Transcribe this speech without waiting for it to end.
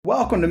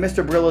Welcome to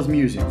Mr. Brilla's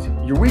Musings,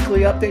 your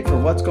weekly update for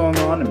what's going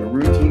on in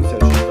Maroon Team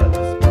Social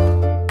Studies.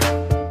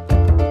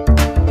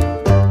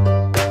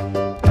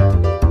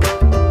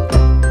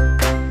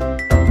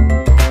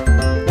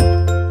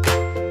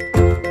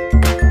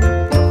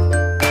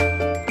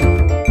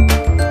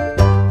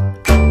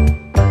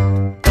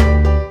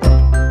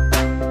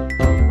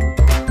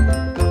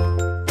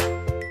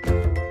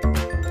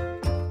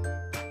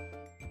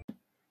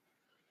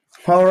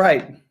 All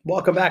right,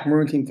 welcome back,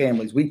 Maroon Team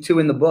families. Week 2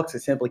 in the books. I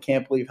simply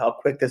can't believe how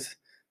quick this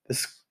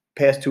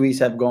past 2 weeks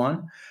have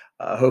gone.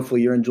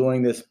 Hopefully you're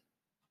enjoying this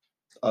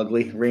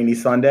ugly, rainy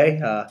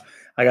Sunday.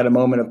 I got a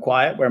moment of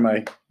quiet where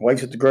my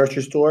wife's at the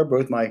grocery store.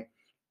 Both my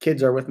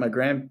kids are with their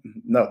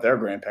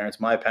grandparents,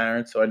 my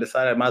parents. So I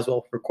decided I might as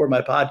well record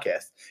my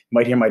podcast. You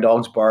might hear my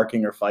dogs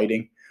barking or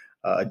fighting,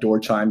 a door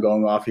chime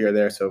going off here or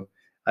there. So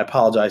I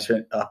apologize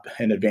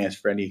in advance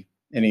for any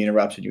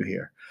interruption you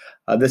hear.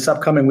 This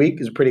upcoming week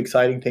is pretty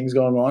exciting things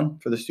going on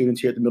for the students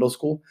here at the middle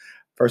school.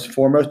 First and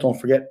foremost, don't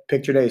forget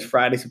Picture Day is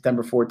Friday,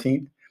 September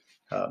 14th.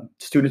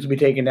 Students will be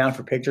taken down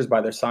for pictures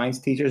by their science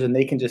teachers, and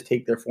they can just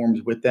take their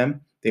forms with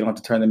them. They don't have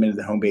to turn them into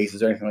the home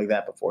bases or anything like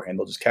that beforehand.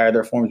 They'll just carry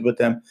their forms with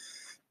them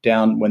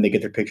down when they get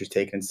their pictures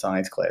taken in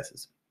science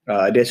classes.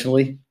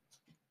 Additionally,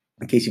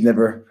 in case you've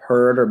never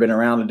heard or been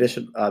around,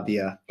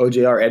 the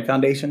OJR Ed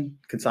Foundation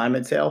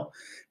consignment sale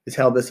is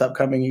held this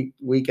upcoming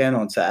weekend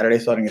on Saturday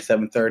starting at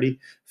 7:30.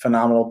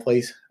 Phenomenal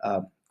place.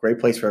 Great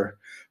place for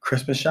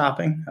Christmas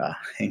shopping.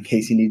 In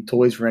case you need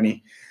toys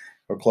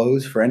or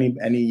clothes for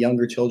any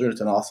younger children,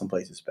 it's an awesome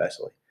place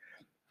especially.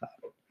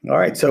 All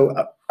right, so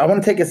I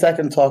want to take a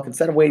second to talk.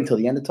 Instead of waiting until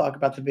the end to talk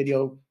about the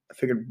video, I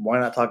figured why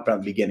not talk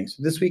about the beginning.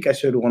 So this week I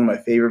showed one of my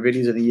favorite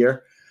videos of the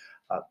year.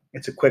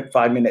 It's a quick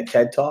 5-minute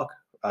TED Talk.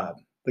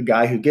 The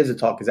guy who gives the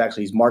talk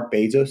is Mark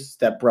Bezos,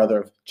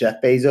 stepbrother of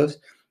Jeff Bezos,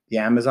 the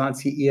Amazon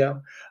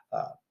CEO.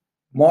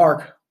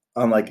 Mark,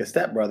 unlike a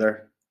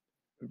stepbrother,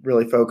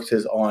 really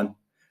focuses on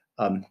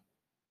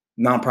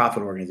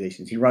nonprofit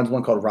organizations. He runs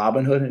one called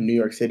Robin Hood in New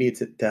York City. It's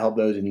to help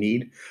those in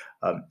need.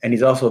 And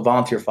he's also a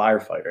volunteer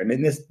firefighter. And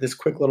in this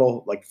quick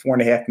little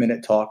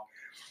 4.5-minute talk,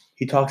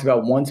 he talks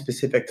about one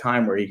specific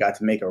time where he got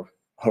to make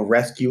a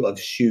rescue of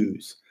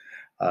shoes,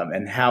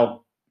 and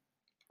how,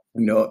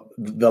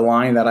 the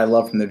line that I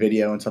love from the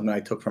video and something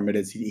I took from it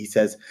is he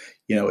says,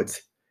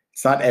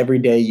 it's not every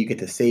day you get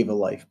to save a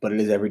life, but it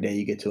is every day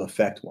you get to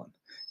affect one.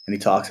 And he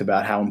talks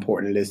about how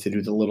important it is to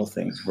do the little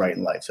things right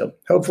in life. So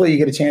hopefully you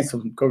get a chance to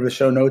go over the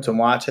show notes and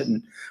watch it,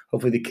 and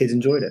hopefully the kids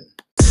enjoyed it.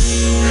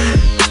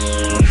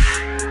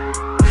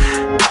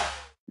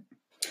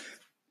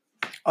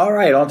 All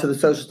right, on to the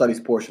social studies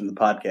portion of the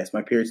podcast,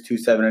 my periods 2,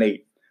 7, and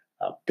 8.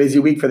 Busy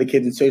week for the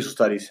kids in social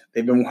studies.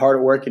 They've been hard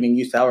at work getting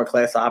used to how our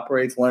class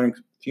operates, learning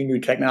a few new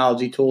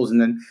technology tools, and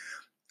then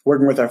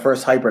working with our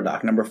first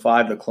hyperdoc, number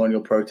 5, the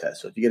Colonial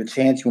Protest. So if you get a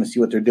chance, you want to see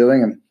what they're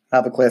doing and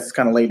how the class is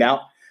kind of laid out,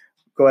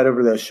 go ahead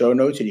over to those show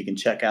notes and you can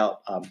check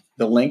out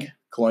the link,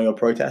 Colonial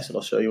Protest.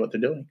 It'll show you what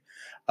they're doing.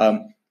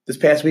 This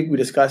past week, we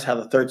discussed how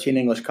the 13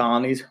 English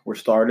colonies were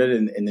started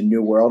in the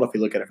New World, if you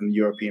look at it from the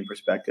European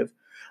perspective.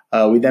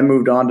 We then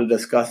moved on to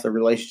discuss the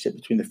relationship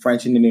between the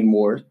French and Indian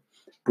Wars,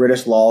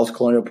 British laws,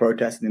 colonial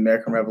protests, and the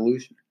American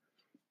Revolution.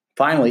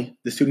 Finally,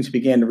 the students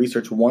began to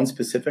research one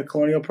specific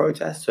colonial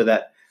protest so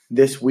that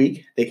this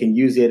week they can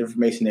use the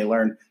information they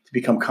learned to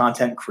become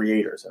content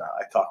creators. And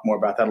I talk more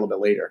about that a little bit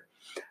later.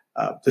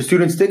 The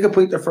students did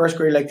complete their first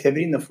grade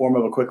activity in the form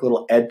of a quick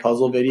little Ed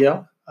puzzle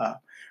video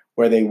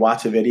where they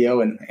watch a video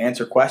and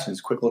answer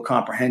questions, quick little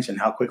comprehension,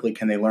 how quickly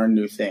can they learn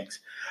new things.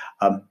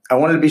 I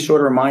wanted to be sure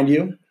to remind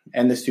you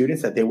and the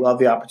students that they will have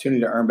the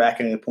opportunity to earn back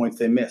any of the points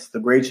they missed.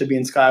 The grade should be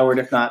in Skyward,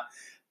 if not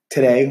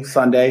today,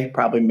 Sunday,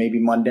 probably maybe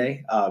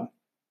Monday.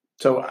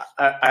 So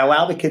I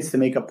allow the kids to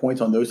make up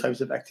points on those types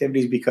of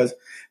activities because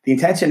the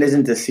intention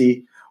isn't to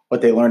see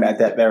what they learned at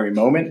that very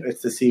moment.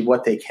 It's to see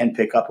what they can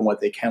pick up and what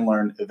they can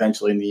learn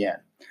eventually in the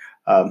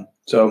end.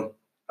 So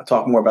I'll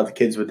talk more about the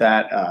kids with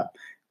that.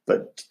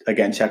 But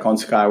again, check on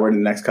Skyward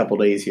in the next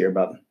couple of days here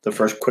about the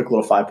first quick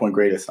little 5-point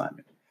grade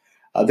assignment.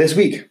 This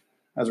week,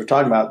 as we're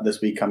talking about this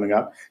week coming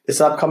up,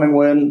 this upcoming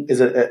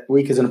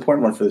week is an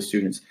important one for the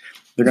students.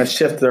 They're going to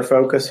shift their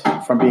focus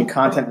from being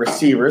content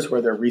receivers,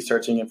 where they're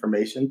researching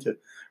information, to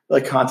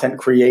really content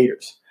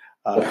creators.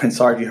 And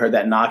sorry if you heard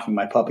that knocking.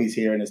 My puppy's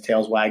here and his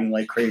tail's wagging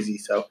like crazy,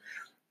 so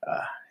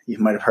you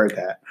might have heard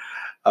that.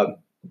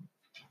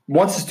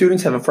 Once the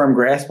students have a firm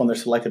grasp on their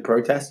selected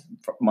protest,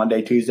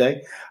 Monday,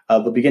 Tuesday,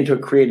 they'll begin to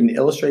create an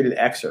illustrated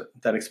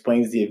excerpt that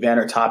explains the event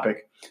or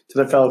topic to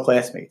their fellow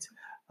classmates.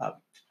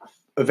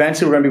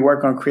 Eventually, we're going to be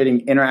working on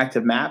creating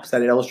interactive maps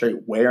that illustrate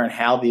where and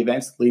how the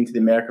events leading to the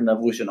American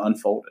Revolution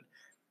unfolded.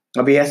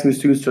 I'll be asking the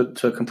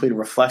students to complete a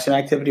reflection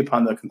activity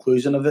upon the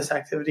conclusion of this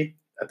activity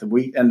at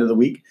the end of the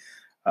week.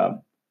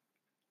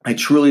 I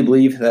truly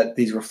believe that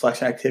these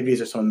reflection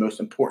activities are some of the most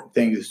important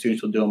things the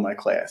students will do in my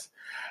class.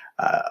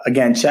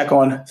 Again, check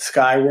on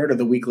Skyward or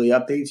the weekly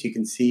updates. You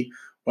can see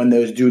when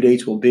those due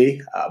dates will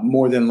be.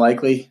 More than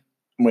likely,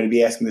 I'm going to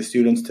be asking the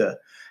students to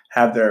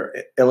have their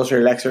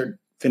illustrated excerpt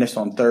finished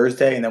on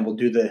Thursday, and then we'll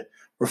do the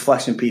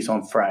reflection piece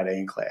on Friday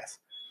in class.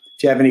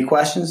 If you have any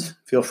questions,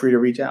 feel free to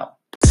reach out.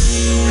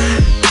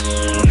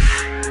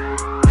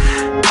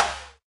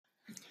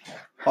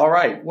 All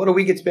right, what a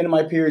week it's been in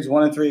my periods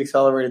 1 and 3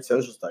 accelerated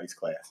social studies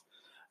class.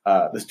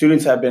 The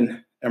students have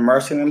been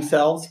immersing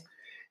themselves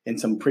in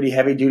some pretty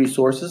heavy-duty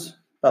sources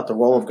about the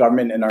role of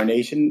government in our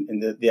nation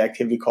in the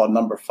activity called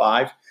number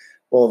 5,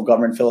 role of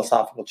government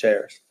philosophical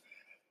chairs.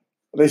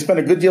 They spent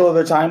a good deal of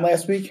their time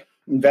last week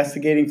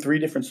investigating 3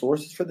 different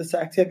sources for this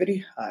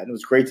activity. And it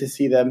was great to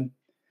see them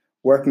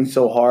working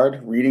so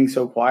hard, reading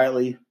so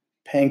quietly,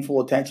 paying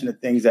full attention to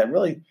things that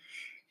really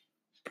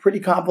pretty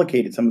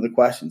complicated, some of the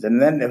questions.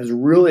 And then it was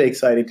really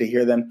exciting to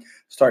hear them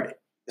start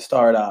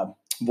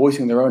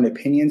voicing their own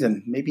opinions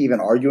and maybe even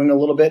arguing a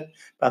little bit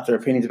about their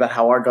opinions about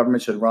how our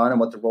government should run and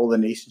what the role of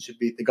the nation should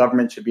be, the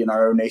government should be in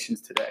our own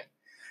nations today.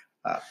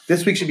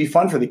 This week should be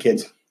fun for the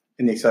kids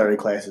in the accelerated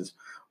classes.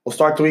 We'll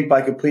start the week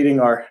by completing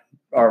our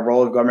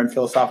role of government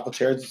philosophical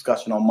chairs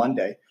discussion on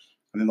Monday,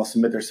 and then they'll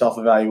submit their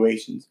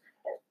self-evaluations.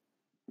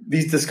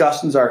 These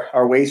discussions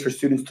are ways for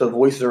students to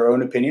voice their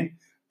own opinion.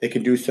 They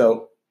can do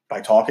so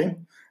by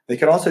talking. They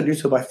can also do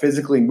so by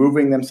physically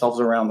moving themselves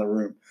around the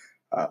room.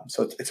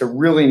 So it's a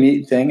really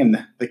neat thing,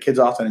 and the kids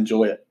often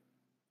enjoy it.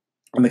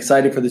 I'm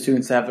excited for the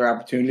students to have their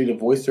opportunity to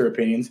voice their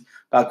opinions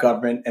about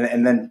government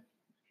and then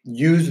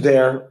use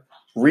their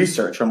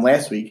research from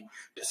last week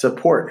to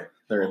support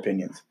their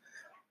opinions.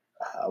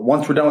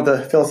 Once we're done with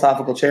the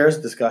philosophical chairs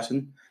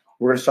discussion,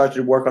 we're going to start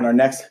to work on our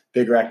next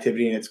bigger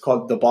activity, and it's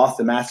called the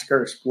Boston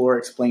Massacre, Explore,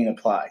 Explain,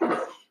 Apply.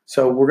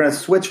 So we're going to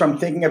switch from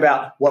thinking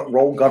about what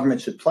role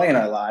government should play in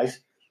our lives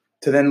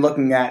to then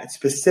looking at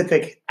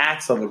specific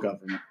acts of the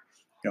government.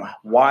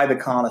 Why the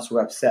colonists were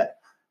upset,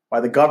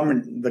 why the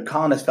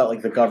colonists felt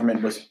like the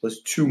government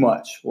was too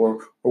much or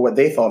what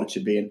they thought it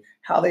should be, and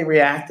how they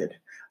reacted.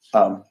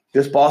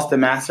 This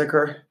Boston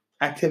Massacre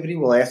activity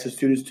will ask the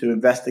students to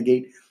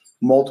investigate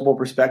multiple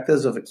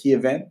perspectives of a key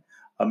event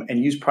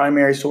and use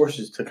primary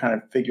sources to kind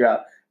of figure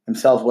out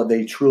themselves what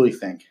they truly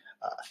think.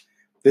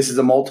 This is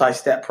a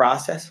multi-step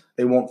process.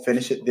 They won't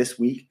finish it this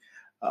week,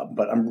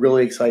 but I'm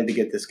really excited to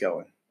get this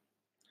going.